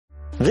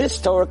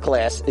This Torah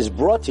class is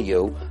brought to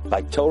you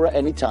by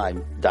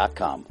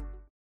TorahAnytime.com.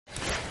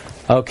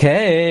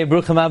 Okay,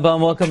 Bruchim Abba,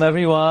 and welcome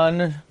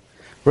everyone.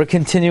 We're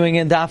continuing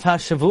in Daf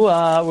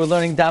HaShavua. We're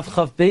learning Daf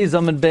Chav Beis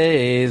Amud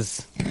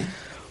Beis.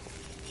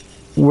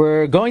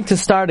 We're going to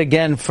start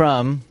again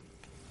from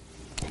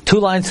 2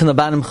 lines from the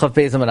bottom, Chav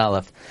Beis Amud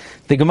Aleph.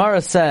 The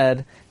Gemara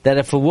said that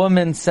if a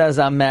woman says,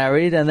 I'm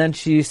married, and then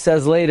she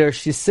says later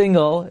she's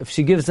single, if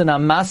she gives an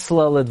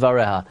amasla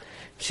lidvareha,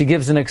 she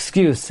gives an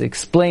excuse,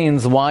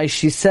 explains why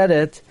she said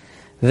it,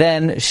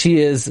 then she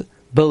is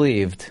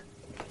believed.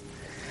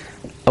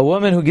 A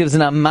woman who gives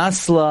an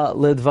amasla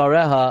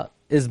lidvareha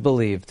is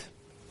believed.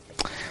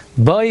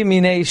 Boi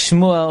minei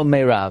Shmuel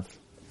me Rav.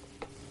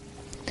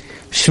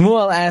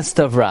 Shmuel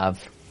asked of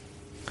Rav,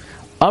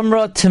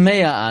 Amra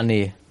Timeya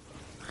ani.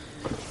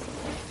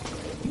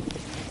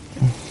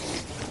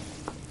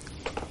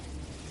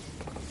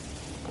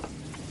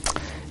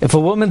 If a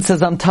woman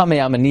says, I'm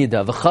Tamei, I'm a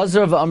Nida,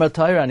 v'chazra v'amra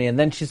Tairani, and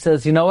then she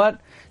says, you know what?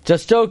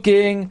 Just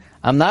joking,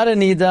 I'm not a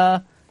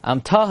Nida,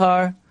 I'm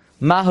Tahar,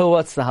 Mahu,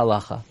 what's the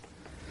halacha?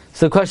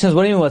 So the question is,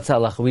 what do you mean, what's the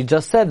halacha? We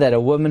just said that a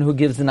woman who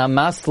gives an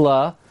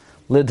amasla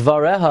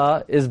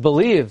lidvareha is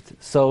believed.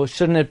 So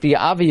shouldn't it be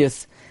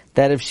obvious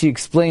that if she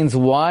explains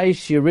why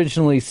she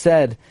originally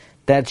said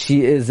that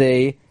she is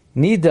a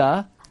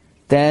Nida,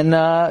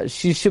 then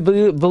she should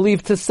be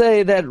believed to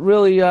say that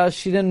really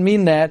she didn't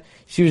mean that,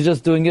 she was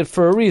just doing it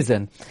for a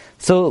reason.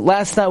 So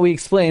last night we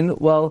explained,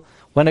 well,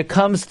 when it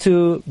comes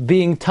to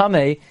being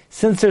Tamei,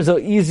 since there's an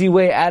easy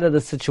way out of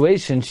the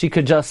situation, she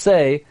could just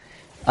say,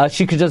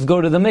 she could just go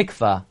to the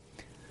mikvah.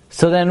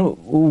 So then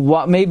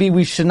maybe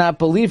we should not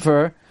believe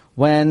her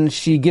when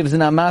she gives an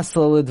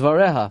amasla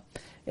lidvareha.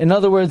 In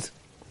other words,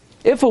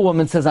 if a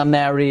woman says, I'm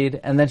married,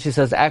 and then she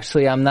says,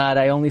 actually I'm not,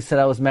 I only said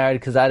I was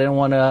married because I didn't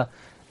want to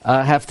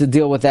have to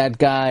deal with that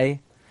guy.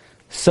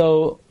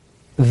 So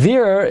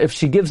there, if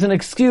she gives an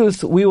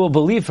excuse, we will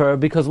believe her,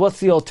 because what's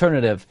the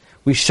alternative?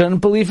 We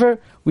shouldn't believe her.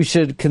 We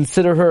should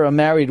consider her a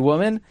married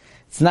woman.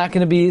 It's not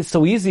going to be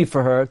so easy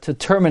for her to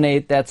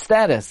terminate that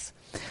status.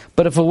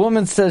 But if a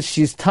woman says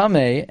she's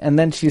Tamei, and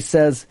then she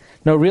says,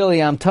 no,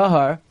 really, I'm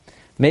Tahar,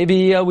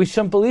 maybe we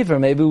shouldn't believe her.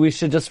 Maybe we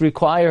should just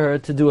require her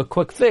to do a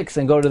quick fix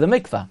and go to the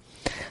mikvah.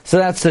 So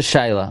that's the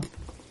shaila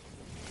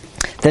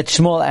that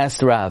Shmuel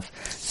asked Rav.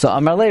 So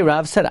Amarle,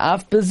 Rav said,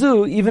 Af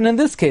bezu, even in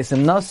this case,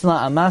 in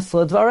Nasla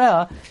Amasla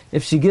Dvareha,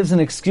 if she gives an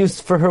excuse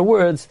for her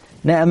words,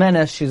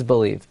 Ne'amenes, she's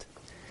believed.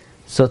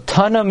 So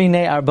Tana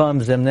Minei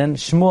Arbam Zimnin,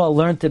 Shmuel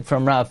learned it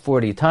from Rav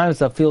 40 times,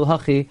 Afil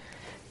Hachi.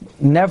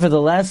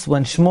 Nevertheless,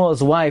 when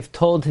Shmuel's wife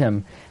told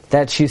him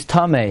that she's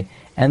Tamei,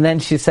 and then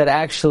she said,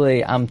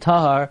 actually, I'm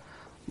Tahar,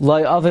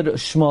 Loi Avid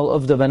Shmuel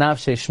Uvda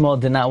Benafshe, Shmuel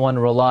did not want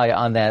to rely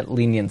on that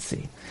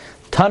leniency.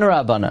 Tana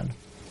Rabbanan,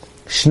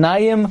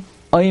 Shnayim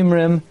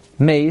Oimrim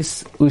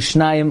Meis,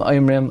 Ushnayim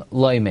Oimrim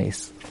Loi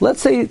Meis.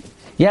 Let's say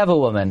you have a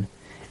woman,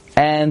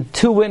 and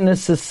 2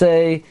 witnesses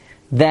say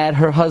that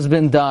her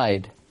husband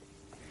died.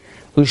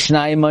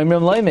 Ushnayim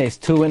Oimrim Loi Meis.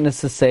 2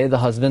 witnesses say the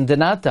husband did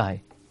not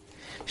die.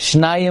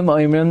 Shnayim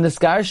Oimrim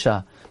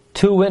Nisgarsha.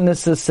 2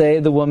 witnesses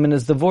say the woman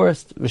is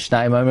divorced.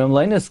 Ushnayim Oimrim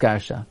Loi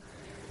Nisgarsha.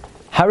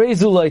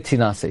 Harezu Loi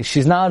Tinase.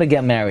 She's not to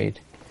get married.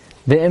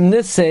 Ve'im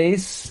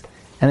Niseis,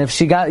 and if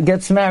she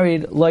gets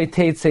married, Loi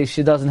Teitse,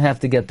 she doesn't have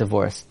to get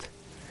divorced.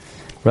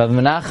 Rav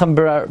Menachem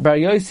Bar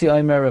Yossi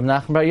Omer, Rav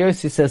Menachem Bar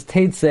Yossi says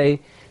Teitze,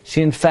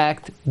 she in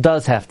fact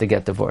does have to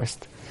get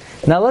divorced.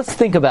 Now let's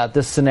think about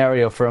this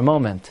scenario for a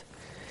moment.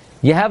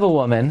 You have a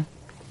woman,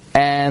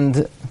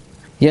 and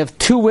you have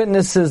 2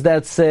 witnesses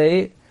that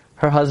say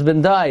her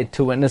husband died.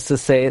 2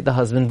 witnesses say the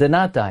husband did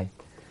not die.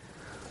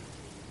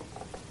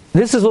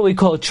 This is what we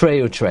call trei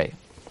utrei.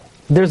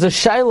 There's a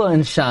shaila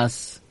in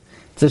Shas.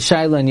 It's a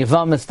shaila in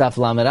Yevamos Daf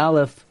Lamed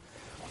Aleph.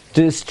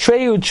 Does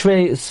trei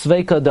utrei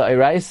sveika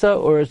da'iraisa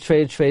or a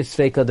trei utrei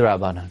sveika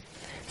da'rabanan?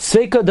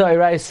 Sveika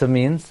da'iraisa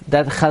means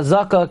that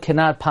chazaka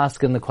cannot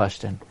paskin the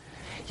question.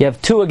 You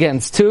have 2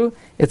 against 2.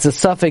 It's a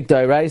suffix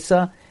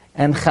da'iraisa,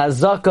 and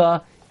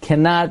chazaka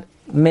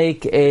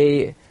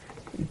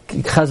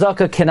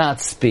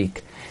cannot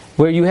speak.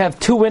 Where you have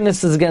 2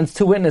 witnesses against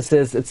 2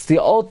 witnesses, it's the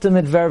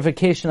ultimate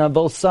verification on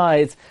both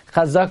sides.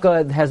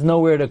 Chazaka has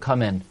nowhere to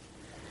come in.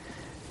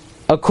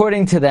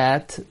 According to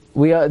that,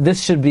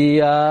 this should be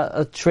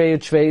a trei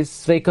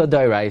sveika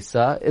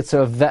da'iraisa.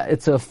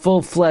 It's a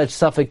full-fledged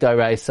suffix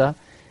da'iraisa.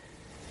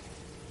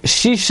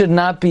 She should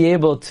not be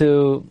able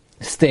to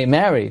stay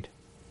married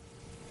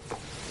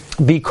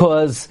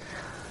because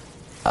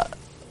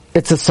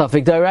it's a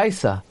suffix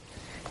da'iraisa.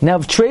 Now,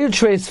 if trei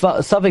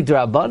suffix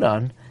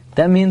d'rabanan,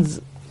 that means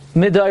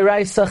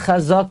midairaisa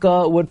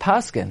chazaka would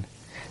paskin.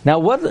 Now,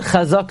 what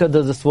chazaka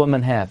does this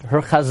woman have?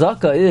 Her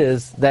chazaka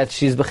is that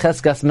she's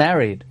b'cheskas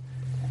married.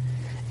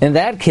 In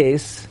that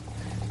case,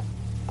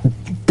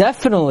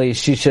 definitely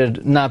she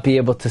should not be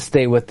able to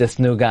stay with this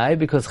new guy,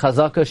 because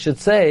chazaka should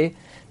say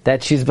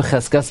that she's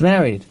b'cheskas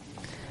married.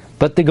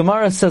 But the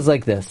Gemara says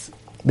like this.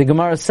 The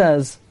Gemara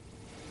says,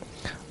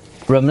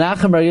 Rav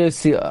Menachem Bar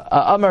Yossi,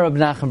 Amar Rav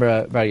Menachem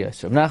Bar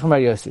Yossi. Rav Menachem Bar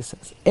Yossi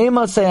says,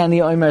 Ema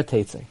sayani omer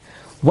teitzei.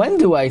 When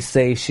do I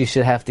say she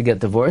should have to get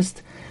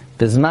divorced?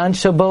 Bizman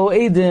shabo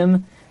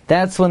edim.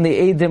 That's when the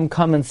edim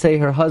come and say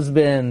her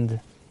husband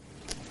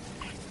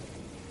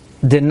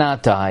did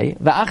not die.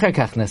 Va'achar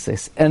kach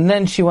nises. And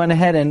then she went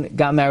ahead and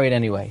got married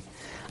anyway.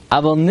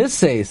 Aval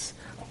nises.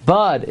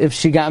 But if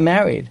she got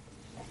married.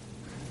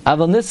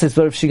 Aval nises.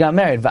 But if she got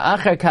married.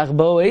 Va'achar kach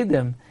bo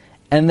edim.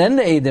 And then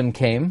the edim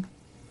came.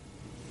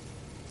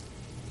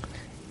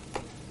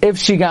 If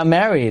she got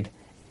married.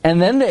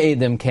 And then the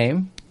edim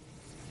came.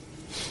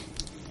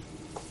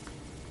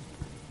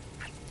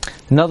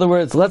 In other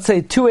words, let's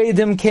say two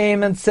edim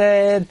came and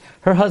said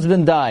her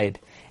husband died.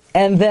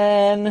 And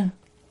then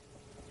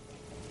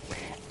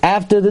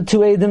after the two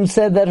edim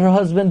said that her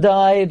husband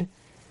died,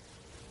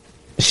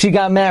 she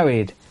got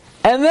married.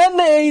 And then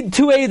the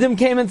two edim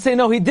came and say,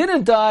 no, he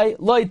didn't die.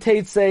 Loy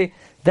Tate say,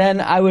 then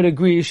I would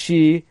agree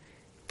she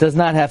does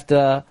not have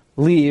to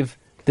leave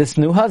this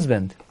new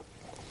husband.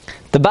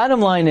 The bottom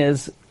line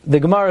is,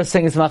 the Gemara is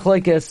saying it's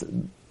machlokes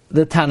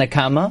the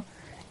Tanakama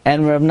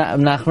and Rav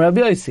Nachman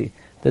Rabbi Yossi.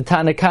 The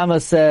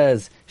Tanakama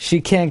says she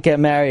can't get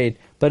married,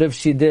 but if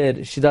she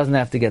did, she doesn't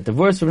have to get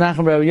divorced. Rav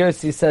Nachman Rabbi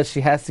Yossi says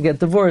she has to get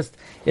divorced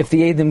if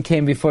the edim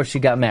came before she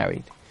got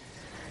married.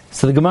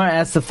 So the Gemara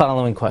asks the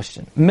following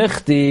question: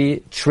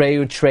 Michti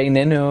treu trei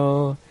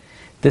ninu.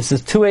 This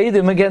is two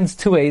edim against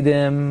two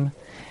edim,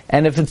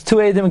 and if it's two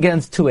edim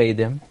against two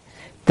edim,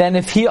 then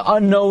if he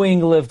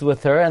unknowingly lived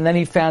with her and then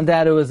he found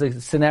out it was a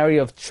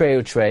scenario of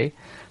treu trei,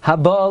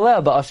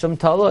 haba'aleh ba'asham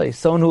taloi.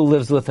 Someone who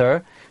lives with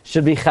her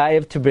should be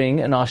chayiv to bring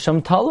an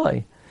asham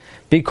taloi,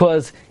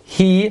 because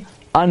he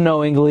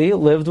unknowingly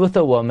lived with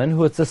a woman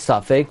who it's a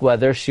suffix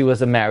whether she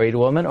was a married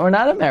woman or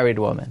not a married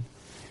woman.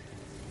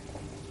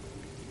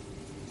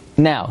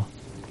 Now,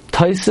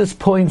 Tosfos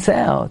points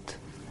out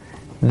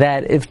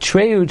that if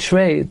treu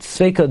trei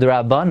tzveika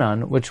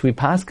d'Rabbanan, which we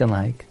paskin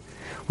like,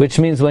 which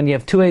means when you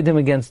have two edim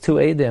against two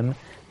edim,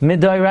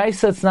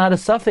 midairaisa it's not a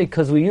suffix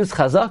because we use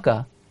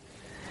chazaka.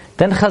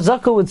 Then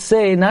chazaka would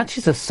say not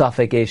she's a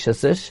suffix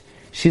eshasish,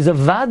 she's a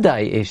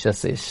vadai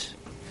eshasish.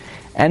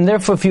 And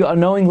therefore, if you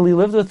unknowingly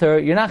lived with her,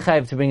 you're not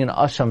chayiv to bring an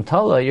asham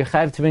tala, you're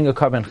chayiv to bring a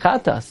karban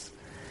chatas.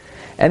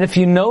 And if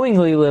you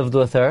knowingly lived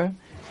with her,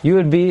 you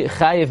would be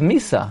chayiv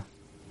misa.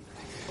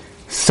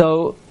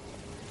 So,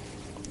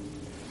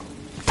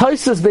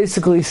 Tosfos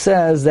basically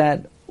says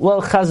that,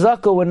 well,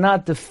 chazaka would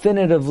not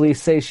definitively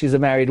say she's a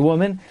married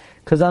woman,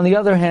 because on the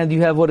other hand,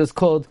 you have what is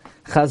called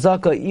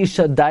chazaka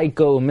isha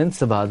daiko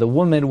minsaba. The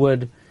woman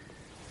would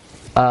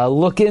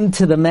look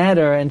into the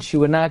matter and she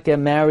would not get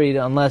married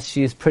unless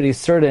she's pretty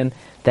certain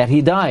that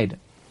he died.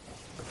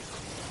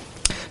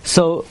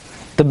 So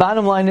the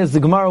bottom line is the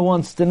Gemara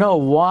wants to know,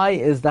 why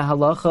is the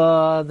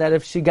halacha that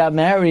if she got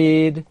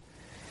married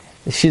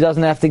she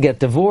doesn't have to get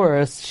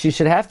divorced? She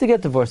should have to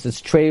get divorced.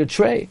 It's trei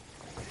u'trei.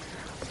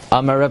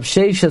 Amar Rab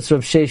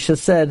Sheisha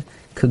said,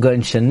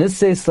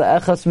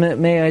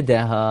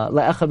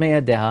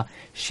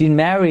 she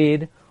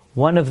married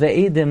one of the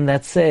edim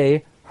that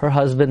say her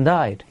husband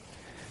died.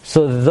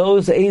 So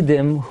those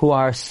edim who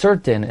are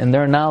certain in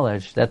their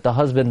knowledge that the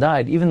husband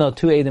died, even though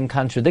two edim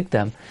contradict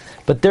them,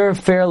 but they're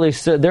fairly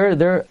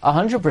they're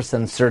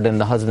 100% certain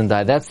the husband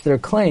died. That's their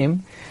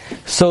claim.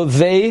 So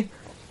they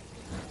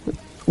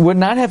would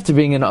not have to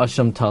bring an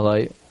asham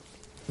talai.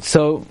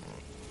 So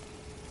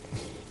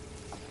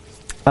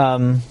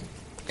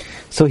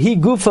he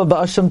gufa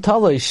ba'asham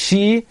talai.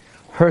 She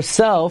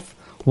herself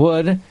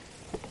would.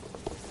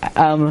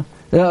 So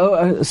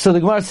the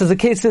Gemara says the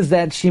case is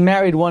that she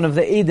married one of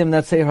the edim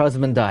that say her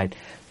husband died.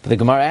 But the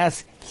Gemara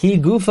asks, he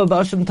gufa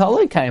ba'asham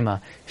talai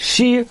kaima.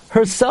 She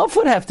herself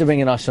would have to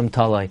bring an asham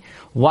talai.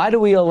 Why do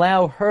we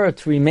allow her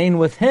to remain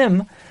with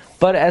him?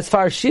 But as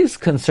far as she's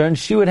concerned,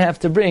 she would have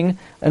to bring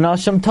an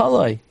asham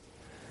talai.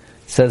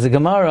 Says the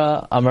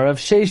Gemara, Amar Rav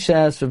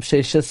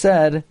Sheisha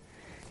said,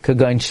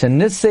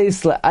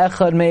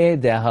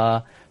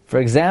 for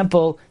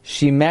example,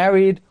 she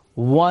married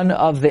one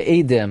of the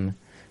edim.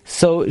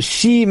 So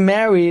she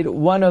married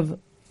one of,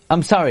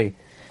 we're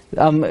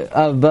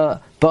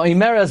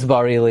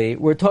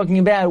talking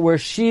about where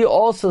she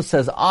also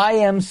says, I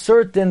am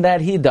certain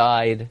that he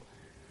died.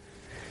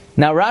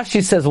 Now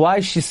Rashi says, why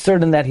is she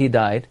certain that he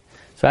died?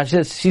 So Rashi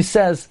says, she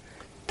says,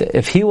 that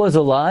if he was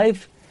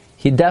alive,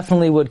 he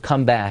definitely would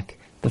come back.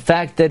 The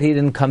fact that he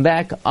didn't come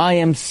back, I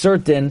am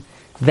certain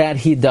that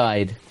he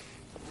died.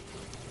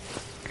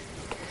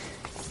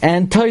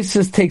 And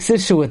Tosfos takes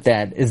issue with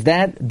that. Is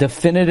that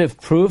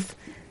definitive proof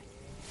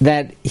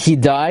that he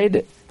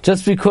died?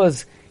 Just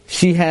because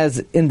she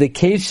has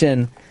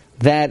indication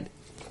that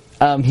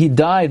he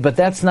died, but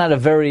that's not a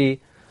very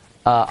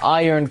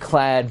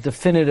ironclad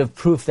definitive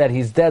proof that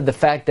he's dead, the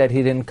fact that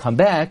he didn't come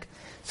back.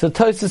 So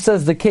Tosfos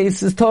says the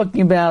case is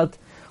talking about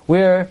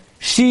where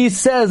she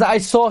says, I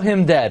saw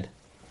him dead.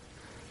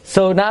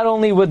 So not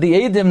only would the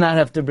edim not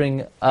have to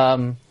bring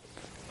an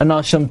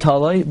asham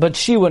talai, but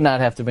she would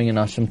not have to bring an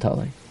asham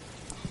talai.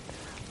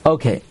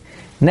 Okay,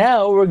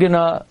 now we're going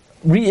to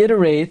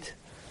reiterate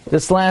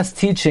this last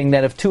teaching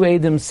that if two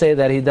edim say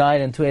that he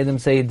died and two edim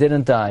say he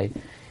didn't die,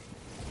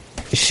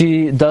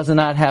 she does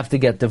not have to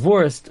get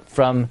divorced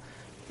from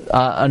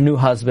a new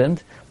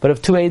husband. But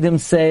if two Eidim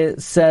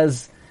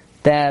says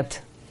that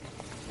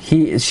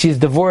she's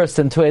divorced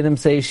and two Eidim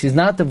say she's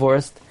not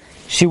divorced,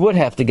 she would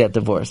have to get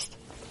divorced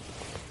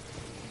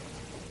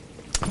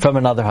from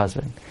another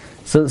husband.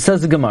 So it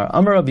says the Gemara,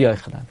 Amar Rabbi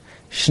Yochanan,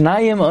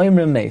 Shnayim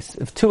oimrim meis.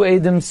 If two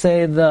Eidim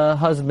say the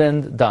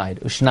husband died,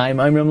 Ushnayim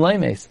oimrim lo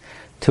meis.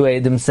 Two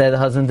Eidim say the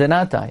husband did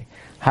not die.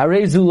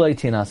 Harei zu lo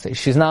tinase.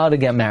 She's not allowed to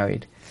get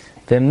married.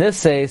 Then this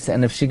says,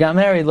 and if she got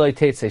married, lo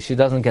teitse, she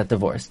doesn't get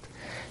divorced.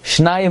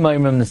 Shnayim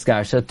oimrim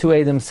niskarsha. Two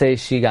Eidim say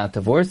she got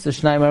divorced. The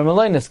Shnayim oimrim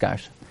lo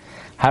niskarsha.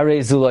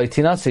 Harei zu lo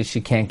tinase.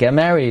 She can't get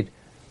married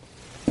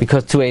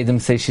because two Eidim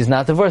say she's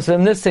not divorced.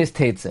 Then this says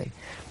teitse.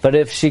 But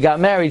if she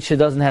got married, she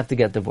doesn't have to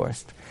get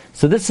divorced.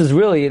 So this is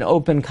really an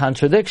open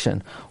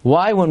contradiction.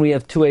 Why, when we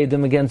have two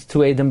Eidim against two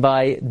Eidim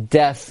by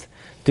death,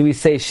 do we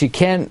say she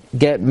can't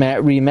get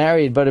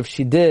remarried, but if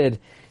she did,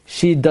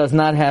 she does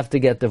not have to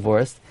get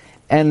divorced?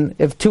 And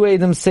if two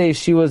Eidim say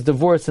she was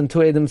divorced and two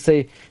Eidim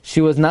say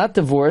she was not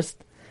divorced,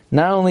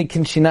 not only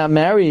can she not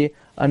marry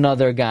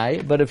another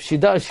guy, but if she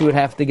does, she would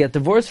have to get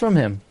divorced from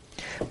him.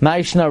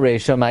 Ma'ishna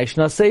Reisha,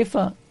 Ma'ishna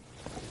Seifa.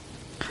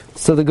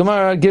 So the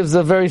Gemara gives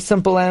a very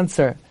simple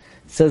answer.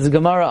 It says the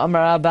Gemara,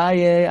 Amar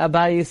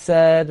Abaye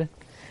said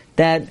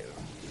that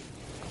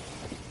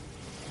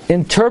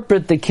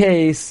interpret the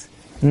case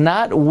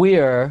not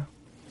where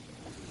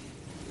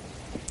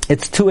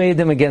it's two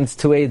Eidim against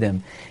two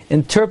Eidim.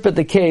 Interpret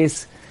the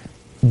case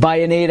by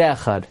an Eid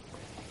Echad.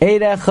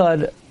 Eid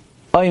Echad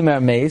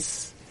Oimer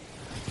Meis,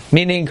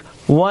 meaning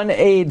one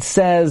Eid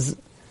says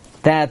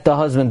that the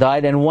husband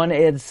died and one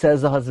Eid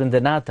says the husband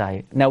did not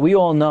die. Now we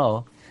all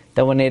know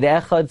that when Eid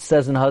Echad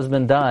says an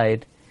husband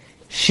died,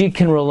 she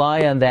can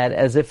rely on that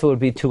as if it would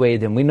be two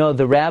Eidim. We know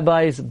the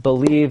rabbis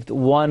believed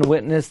one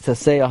witness to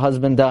say a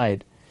husband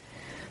died.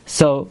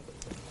 So,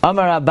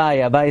 Amar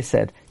Abaye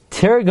said,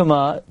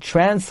 Tirgama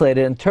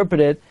translated,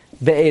 interpreted,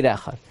 Be'eid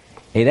Echad.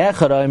 Eid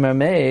Echad Omer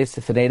Meis,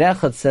 if an Eid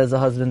Echad says a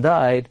husband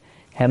died,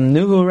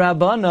 Hemnuhu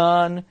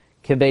Rabbanan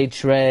Kebeit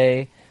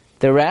Shrei.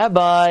 The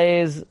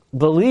rabbis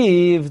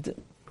believed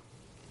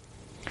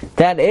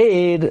that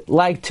Eid,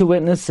 like two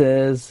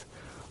witnesses,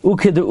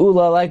 Ukid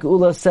Ula, like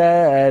Ula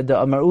said,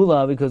 Amar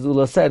Ula, because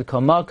Ula said,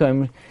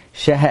 Kamakim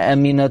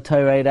Shehe'emina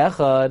Torah Eid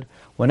Echad,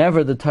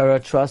 whenever the Torah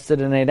trusted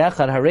in Eid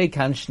Echad, Harei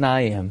Kan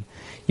Shnayim.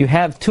 You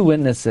have two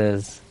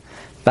witnesses.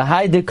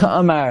 B'haide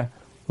Ka'amar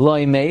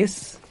Loi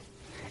Meis,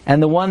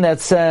 and the one that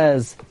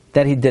says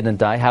that he didn't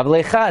die,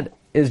 Havlei Chad,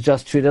 is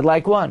just treated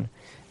like one.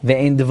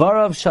 Ve'in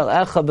Dvarav Shal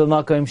Echa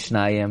B'makom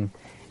Shnayim.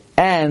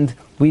 And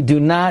we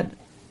do not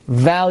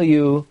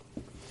value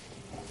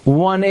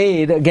one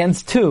Eid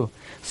against two.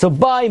 So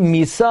by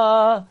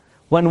Misa,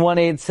 when one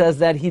Eid says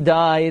that he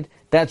died,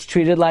 that's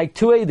treated like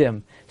two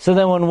Eidim. So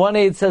then when one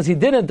Eid says he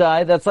didn't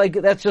die,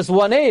 that's just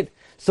one Eid.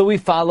 So we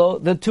follow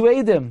the two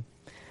Eidim.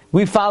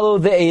 We follow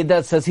the Eid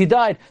that says he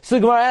died. So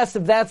the Gemara asks,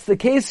 if that's the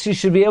case, she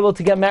should be able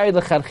to get married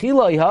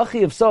l'charchila,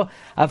 ihachi. If so,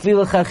 afi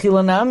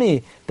l'charchila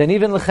nami, then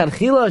even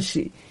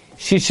l'charchila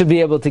she should be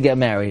able to get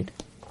married.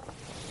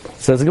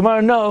 Says the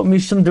Gemara, no,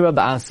 mishum de Rav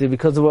Asi,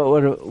 because of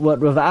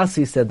what Rav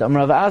Asi said.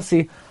 Rav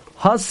Asi,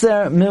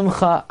 haser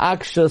mimcha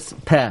akshus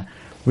peh.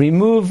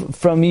 Remove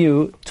from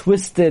you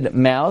twisted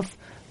mouth,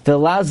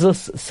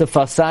 velazus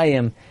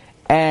sefasayim,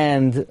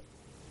 and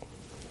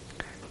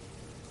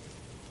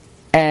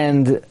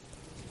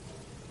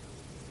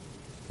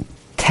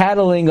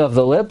tattling of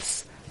the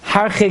lips,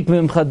 harchik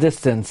mimcha,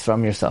 distance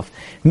from yourself.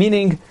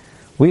 Meaning,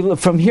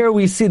 from here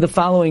we see the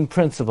following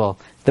principle.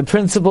 The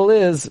principle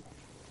is,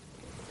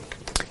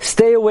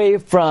 stay away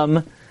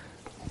from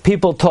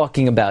people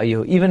talking about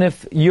you, even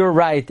if you're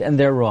right and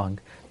they're wrong.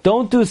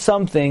 Don't do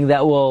something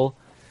that will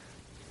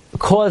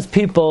cause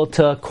people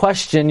to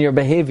question your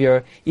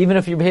behavior, even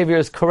if your behavior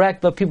is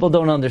correct, but people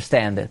don't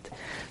understand it.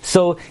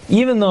 So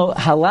even though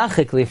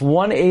halachically, if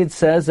one Eid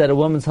says that a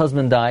woman's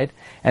husband died,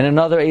 and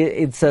another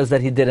Eid says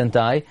that he didn't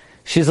die,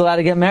 she's allowed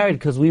to get married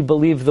because we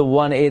believe the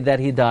one Eid that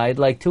he died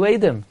like two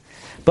Eidim.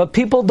 But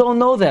people don't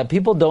know that.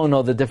 People don't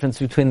know the difference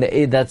between the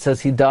Eid that says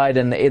he died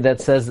and the Eid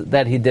that says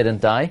that he didn't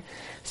die.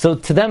 So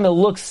to them it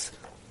looks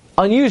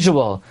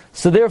unusual.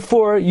 So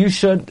therefore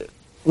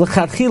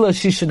l'chadchila,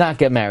 she should not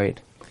get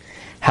married.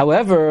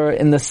 However,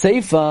 in the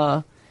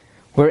Seifa,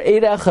 where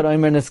Eid Echad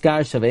Omer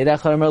Niskarsha, Eid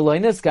Echad Omer Lo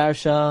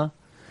Niskarsha,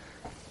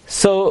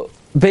 so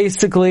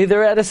basically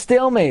they're at a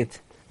stalemate.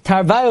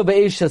 Tarvayo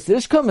be'eshas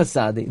ishka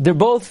masadi. They're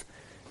both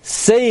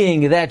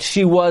saying that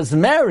she was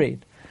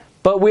married,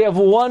 but we have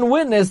one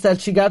witness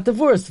that she got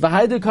divorced.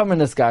 V'haidu kamer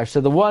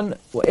niskarsha. The one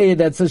Eid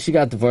that says she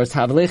got divorced,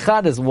 havlei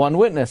chad, is one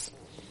witness.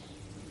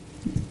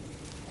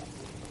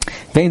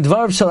 Ve'in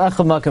dvarav shel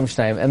echad makam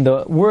shnayim. And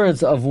the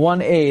words of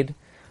one Eid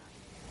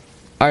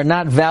are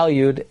not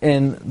valued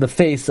in the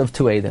face of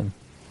two Eidim.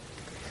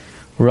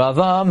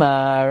 Rava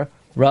Amar,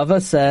 Rava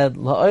said,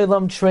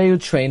 La'olam treyu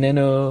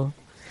treinenu.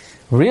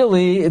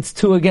 Really, it's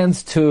two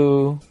against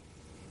two.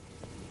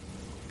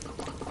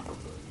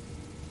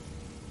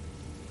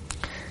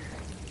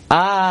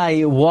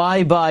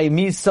 Why by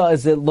Misa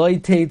is it loy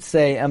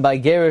teitzei and by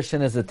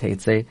Gerushin is it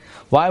teitzei?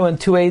 Why when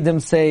two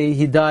Eidim say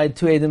he died,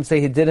 two Eidim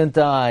say he didn't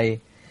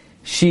die,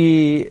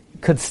 she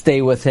could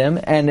stay with him,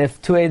 and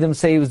if two Eidim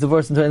say he was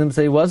divorced and two Eidim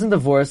say he wasn't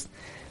divorced,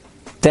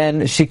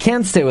 then she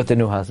can't stay with the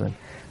new husband.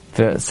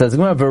 Says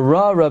Gemara,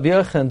 Rabbi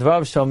Yochanan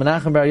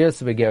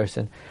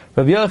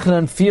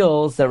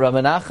feels that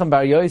Rabbi Menachem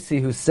Bar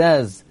Yossi, who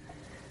says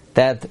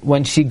that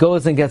when she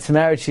goes and gets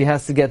married, she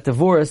has to get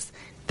divorced,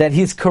 that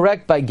he's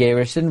correct by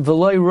Gerushin,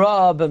 v'loy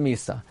ra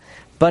b'misa,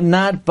 but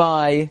not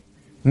by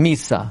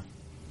Misa.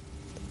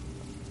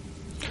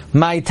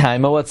 My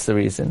time, what's the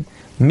reason?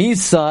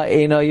 Misa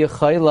eino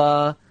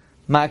yechayla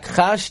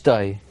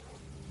makchashdai.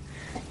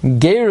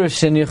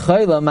 Gerushin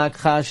yechayla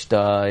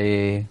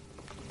makchashdai.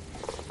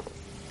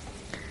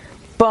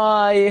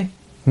 By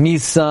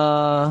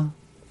Misa.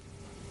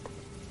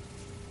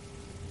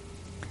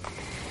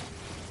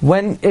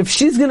 If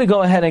she's going to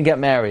go ahead and get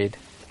married,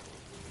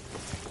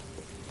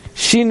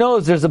 she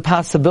knows there's a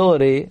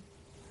possibility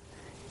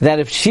that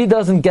if she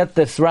doesn't get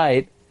this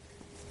right,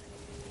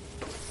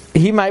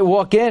 he might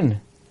walk in.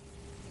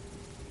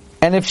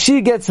 And if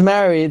she gets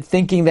married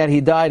thinking that he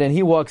died and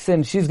he walks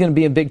in, she's going to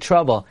be in big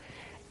trouble.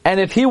 And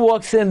if he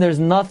walks in, there's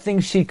nothing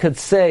she could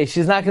say.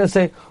 She's not going to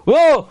say,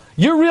 "Whoa,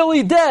 you're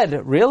really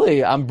dead."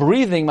 Really, I'm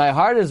breathing, my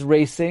heart is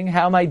racing,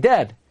 how am I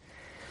dead?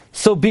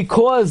 So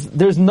because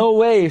there's no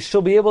way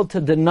she'll be able to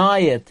deny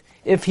it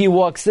if he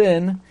walks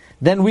in,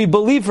 then we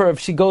believe her if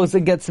she goes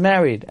and gets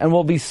married. And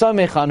we'll be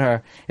samech on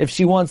her if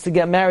she wants to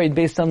get married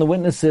based on the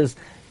witnesses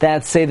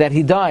that say that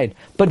he died.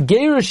 But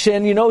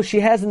Gerushin, she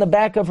has in the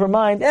back of her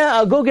mind,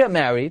 I'll go get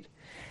married.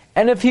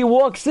 And if he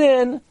walks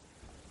in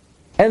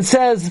and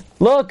says,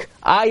 "Look,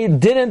 I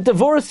didn't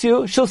divorce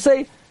you," she'll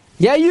say,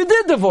 "Yeah, you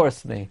did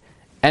divorce me."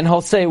 And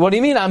he'll say, "What do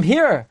you mean? I'm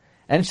here."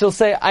 And she'll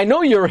say, "I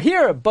know you're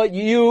here, but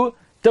you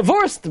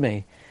divorced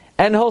me."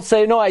 And he'll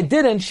say, "No, I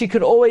didn't." She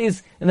could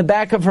always, in the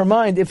back of her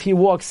mind, if he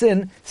walks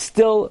in,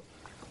 still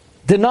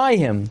deny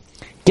him.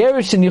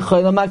 Gerushin,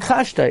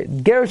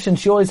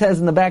 she always has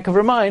in the back of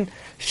her mind,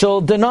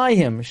 she'll deny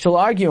him, she'll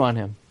argue on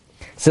him.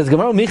 Says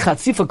Gemara,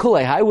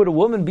 how would a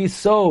woman be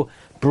so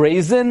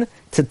brazen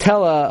to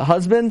tell a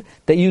husband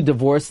that you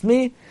divorced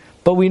me?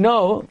 But we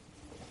know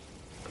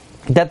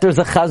that there's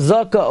a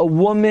chazaka, a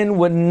woman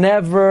would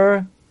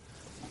never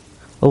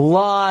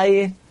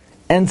lie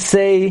and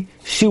say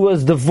she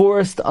was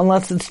divorced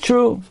unless it's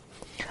true.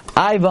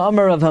 Rav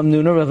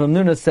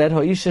Hamnuna said,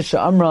 Hoisha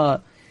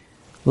sha'amra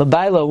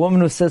l'bayla, a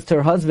woman who says to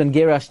her husband,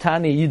 Gerash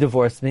Tani, you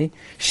divorced me,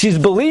 she's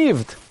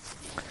believed.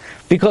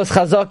 Because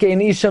chazaka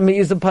in isha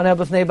me'izah paneh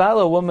b'fnei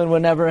ba'ala, a woman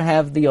would never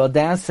have the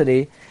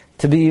audacity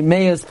to be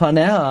me'ez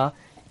paneha,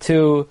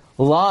 to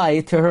lie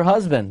to her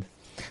husband.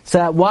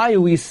 So why are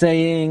we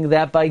saying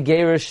that by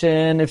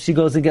Gerushin, if she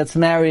goes and gets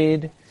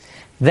married,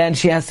 then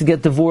she has to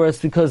get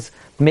divorced because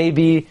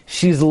maybe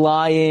she's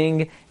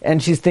lying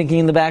and she's thinking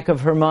in the back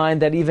of her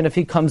mind that even if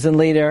he comes in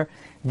later,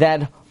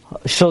 that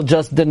she'll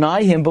just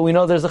deny him. But we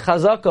know there's a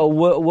chazaka. A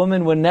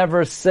woman would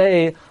never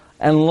say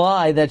and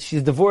lie that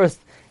she's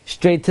divorced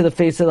straight to the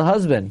face of the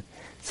husband.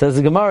 Says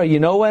the Gemara,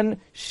 when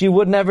she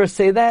would never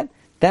say that?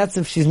 That's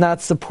if she's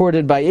not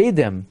supported by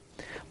Eidim.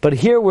 But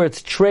here where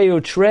it's trey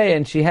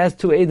and she has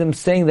two Eidim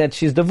saying that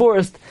she's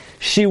divorced,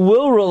 she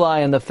will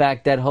rely on the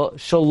fact that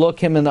she'll look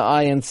him in the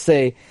eye and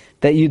say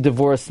that you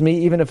divorced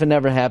me, even if it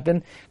never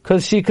happened,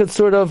 because she could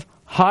sort of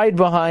hide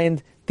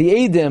behind the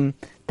Eidim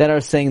that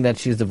are saying that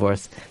she's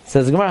divorced.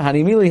 Says Gemara,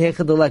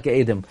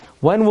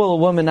 when will a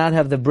woman not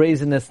have the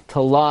brazenness to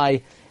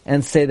lie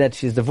and say that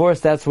she's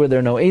divorced? That's where there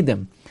are no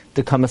Eidim.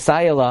 The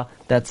kamasayla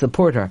that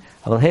support her.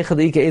 But where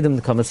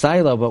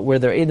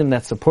there are Eidim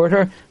that support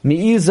her,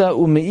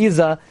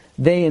 mi'iza,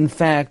 they in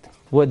fact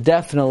would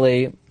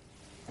definitely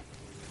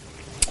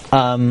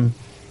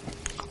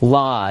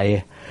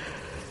lie.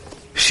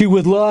 She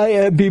would lie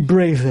and be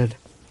brazen.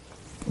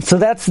 So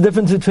that's the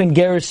difference between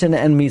Gerushin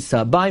and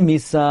Misa. By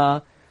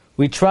Misa,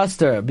 we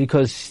trust her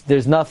because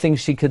there's nothing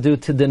she could do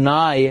to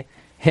deny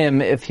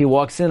him if he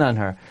walks in on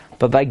her.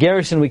 But by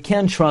Gerushin, we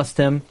can't trust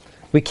him.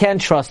 We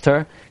can't trust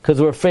her because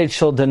we're afraid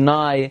she'll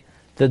deny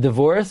the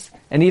divorce,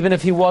 and even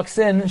if he walks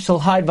in, she'll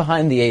hide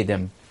behind the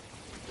Eidim.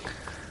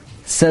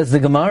 Says the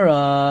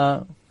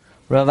Gemara,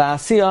 Rav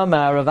Asi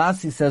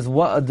says,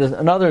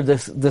 another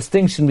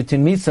distinction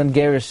between Misa and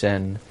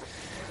Gerushin.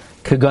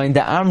 Kagoin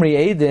da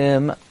Amri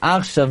Eidim,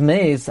 Achshav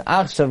Meis,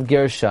 Achshav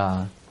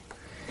Gersha.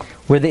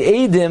 Where the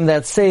Eidim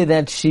that say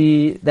that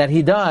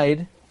he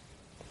died,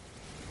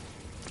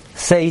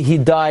 say he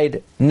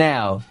died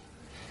now.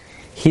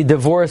 He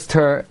divorced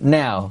her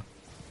now.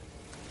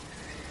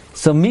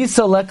 So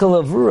Misa leka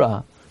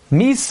lavura.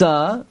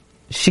 Misa,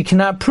 she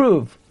cannot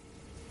prove.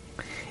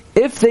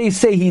 If they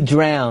say he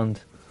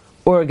drowned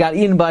or got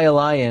eaten by a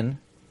lion,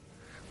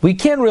 we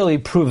can't really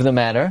prove the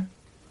matter.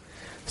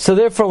 So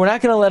therefore, we're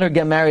not going to let her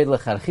get married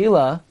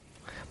lecharchila.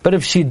 But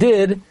if she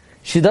did,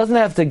 she doesn't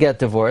have to get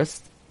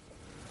divorced.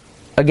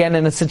 Again,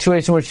 in a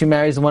situation where she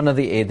marries one of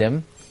the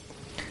Eidim,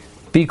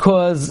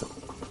 because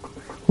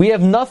we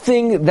have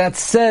nothing that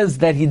says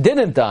that he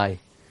didn't die.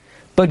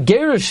 But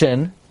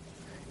Gerushin,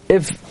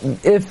 if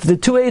the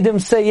two Eidim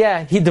say,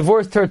 yeah, he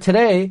divorced her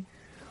today,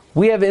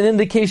 we have an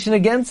indication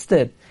against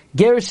it.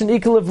 Gerushin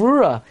ikal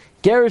avrura.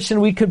 Gerushin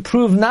we could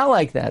prove not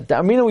like that. The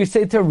Amrina we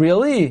say to her,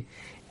 really?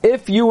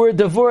 If you were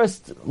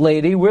divorced,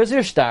 lady, where's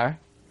your star?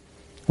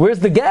 Where's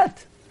the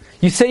get?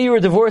 You say you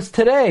were divorced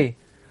today.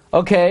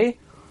 Okay.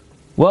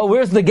 Well,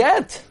 where's the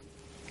get?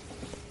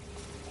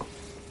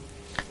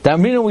 The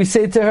Amrina we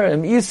say to her,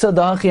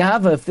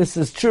 if this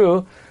is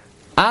true,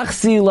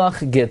 achsi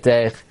lach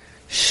getech,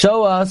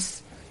 show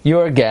us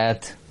your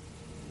get.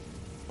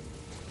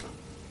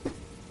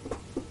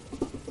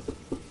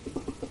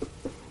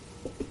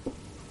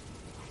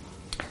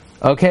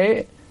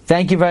 Okay,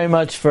 thank you very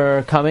much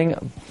for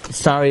coming.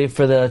 Sorry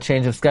for the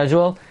change of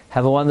schedule.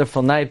 Have a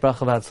wonderful night.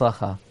 Bracha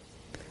v'atzlacha.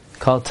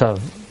 Kol tov.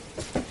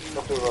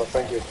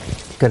 Thank you.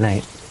 Good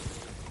night.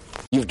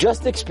 You've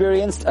just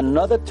experienced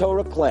another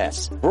Torah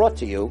class brought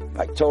to you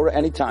by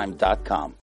TorahAnytime.com.